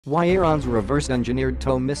Why Iran's reverse-engineered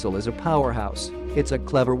TOW missile is a powerhouse. It's a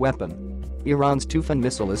clever weapon. Iran's Toophan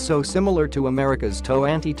missile is so similar to America's TOW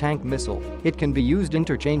anti-tank missile, it can be used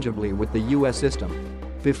interchangeably with the US system.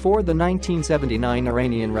 Before the 1979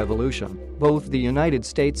 Iranian Revolution, both the United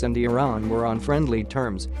States and Iran were on friendly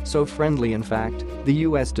terms, so friendly in fact, the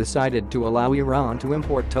US decided to allow Iran to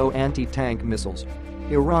import TOW anti-tank missiles.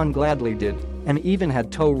 Iran gladly did, and even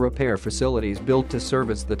had TOW repair facilities built to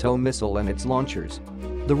service the TOW missile and its launchers.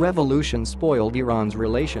 The revolution spoiled Iran's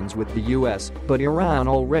relations with the US, but Iran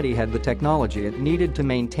already had the technology it needed to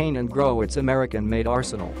maintain and grow its American-made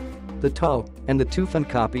arsenal. The TOW and the Toophan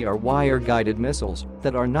copy are wire-guided missiles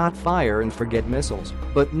that are not fire-and-forget missiles,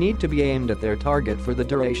 but need to be aimed at their target for the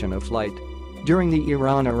duration of flight. During the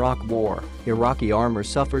Iran-Iraq War, Iraqi armor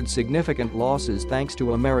suffered significant losses thanks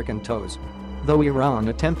to American TOWs. Though Iran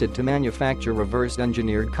attempted to manufacture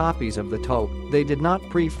reverse-engineered copies of the TOW, they did not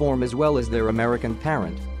preform as well as their American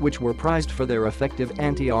parent, which were prized for their effective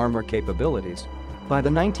anti-armor capabilities. By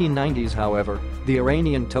the 1990s, however, the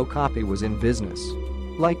Iranian TOW copy was in business.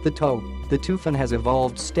 Like the TOW, the Toophan has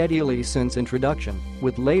evolved steadily since introduction,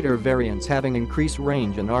 with later variants having increased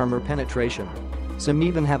range and armor penetration. Some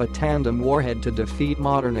even have a tandem warhead to defeat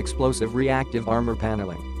modern explosive-reactive armor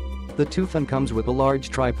paneling. The Toophan comes with a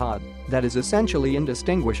large tripod that is essentially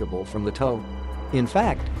indistinguishable from the TOW. In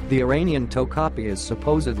fact, the Iranian TOW copy is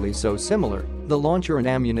supposedly so similar, the launcher and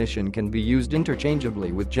ammunition can be used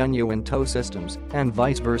interchangeably with genuine TOW systems, and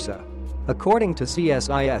vice versa. According to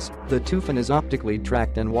CSIS, the Toophan is optically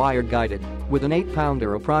tracked and wire-guided, with an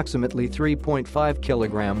 8-pounder approximately 3.5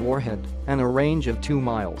 kilogram warhead and a range of 2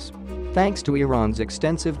 miles. Thanks to Iran's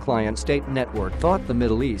extensive client-state network throughout the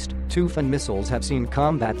Middle East, Toophan missiles have seen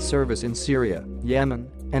combat service in Syria,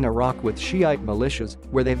 Yemen, and Iraq with Shiite militias,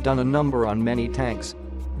 where they've done a number on many tanks.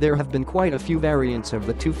 There have been quite a few variants of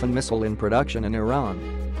the Toophan missile in production in Iran.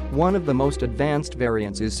 One of the most advanced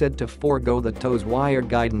variants is said to forego the TOW's wire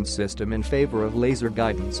guidance system in favor of laser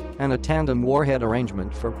guidance and a tandem warhead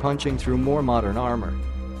arrangement for punching through more modern armor.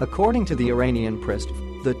 According to the Iranian press,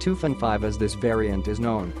 the Toophan 5, as this variant is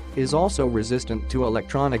known, is also resistant to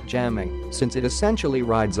electronic jamming since it essentially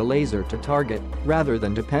rides a laser to target rather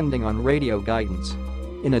than depending on radio guidance.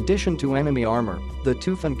 In addition to enemy armor, the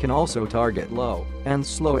Toophan can also target low and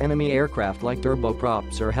slow enemy aircraft like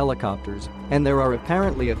turboprops or helicopters, and there are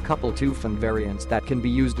apparently a couple Toophan variants that can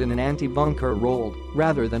be used in an anti-bunker role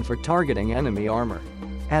rather than for targeting enemy armor.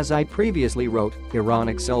 As I previously wrote, Iran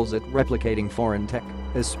excels at replicating foreign tech,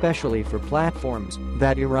 especially for platforms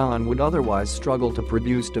that Iran would otherwise struggle to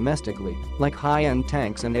produce domestically, like high-end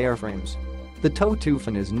tanks and airframes. The TOW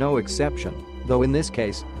Toophan is no exception, though in this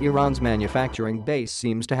case, Iran's manufacturing base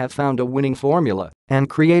seems to have found a winning formula and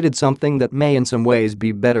created something that may in some ways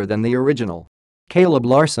be better than the original. Caleb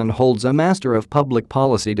Larson holds a Master of Public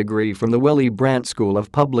Policy degree from the Willy Brandt School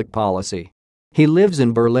of Public Policy. He lives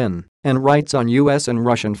in Berlin and writes on US and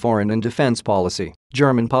Russian foreign and defense policy,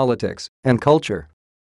 German politics, and culture.